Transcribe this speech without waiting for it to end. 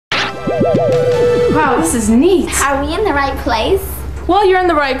Wow, this is neat. Are we in the right place? Well, you're in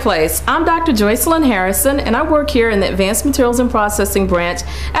the right place. I'm Dr. Joycelyn Harrison, and I work here in the Advanced Materials and Processing branch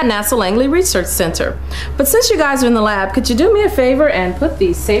at NASA Langley Research Center. But since you guys are in the lab, could you do me a favor and put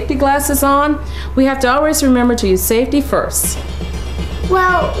these safety glasses on? We have to always remember to use safety first.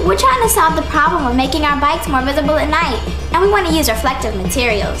 Well, we're trying to solve the problem of making our bikes more visible at night, and we want to use reflective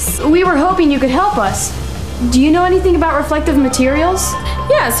materials. We were hoping you could help us. Do you know anything about reflective materials?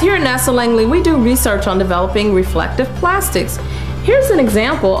 Yes, here at NASA Langley, we do research on developing reflective plastics. Here's an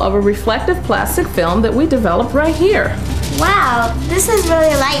example of a reflective plastic film that we developed right here. Wow, this is really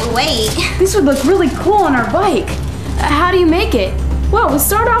lightweight. This would look really cool on our bike. How do you make it? Well, we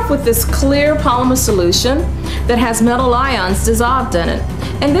start off with this clear polymer solution that has metal ions dissolved in it.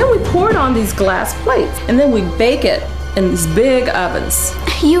 And then we pour it on these glass plates. And then we bake it in these big ovens.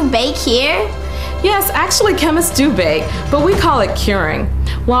 You bake here? Yes, actually chemists do bake, but we call it curing.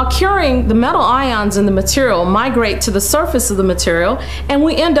 While curing, the metal ions in the material migrate to the surface of the material, and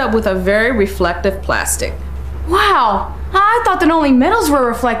we end up with a very reflective plastic. Wow, I thought that only metals were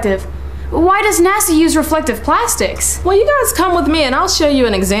reflective. Why does NASA use reflective plastics? Well, you guys come with me and I'll show you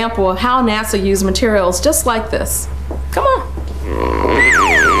an example of how NASA used materials just like this. Come on.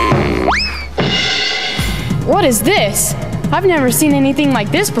 What is this? I've never seen anything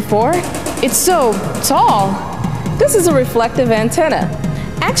like this before. It's so tall. This is a reflective antenna.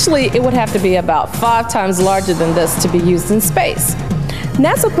 Actually, it would have to be about 5 times larger than this to be used in space.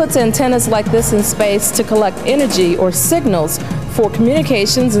 NASA puts antennas like this in space to collect energy or signals for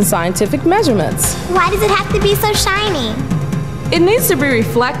communications and scientific measurements. Why does it have to be so shiny? It needs to be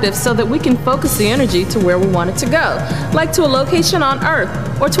reflective so that we can focus the energy to where we want it to go, like to a location on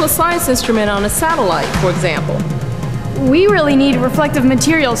Earth or to a science instrument on a satellite, for example. We really need reflective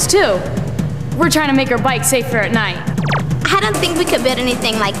materials too. We're trying to make our bike safer at night. I don't think we could build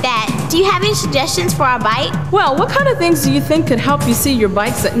anything like that. Do you have any suggestions for our bike? Well, what kind of things do you think could help you see your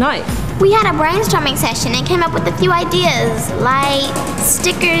bikes at night? We had a brainstorming session and came up with a few ideas, like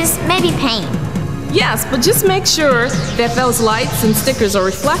stickers, maybe paint. Yes, but just make sure that those lights and stickers are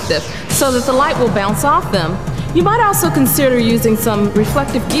reflective so that the light will bounce off them. You might also consider using some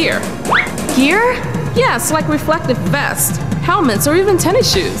reflective gear. Gear? Yes, like reflective vests, helmets, or even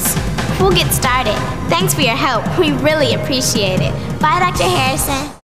tennis shoes. We'll get started. Thanks for your help. We really appreciate it. Bye, Dr. Harrison.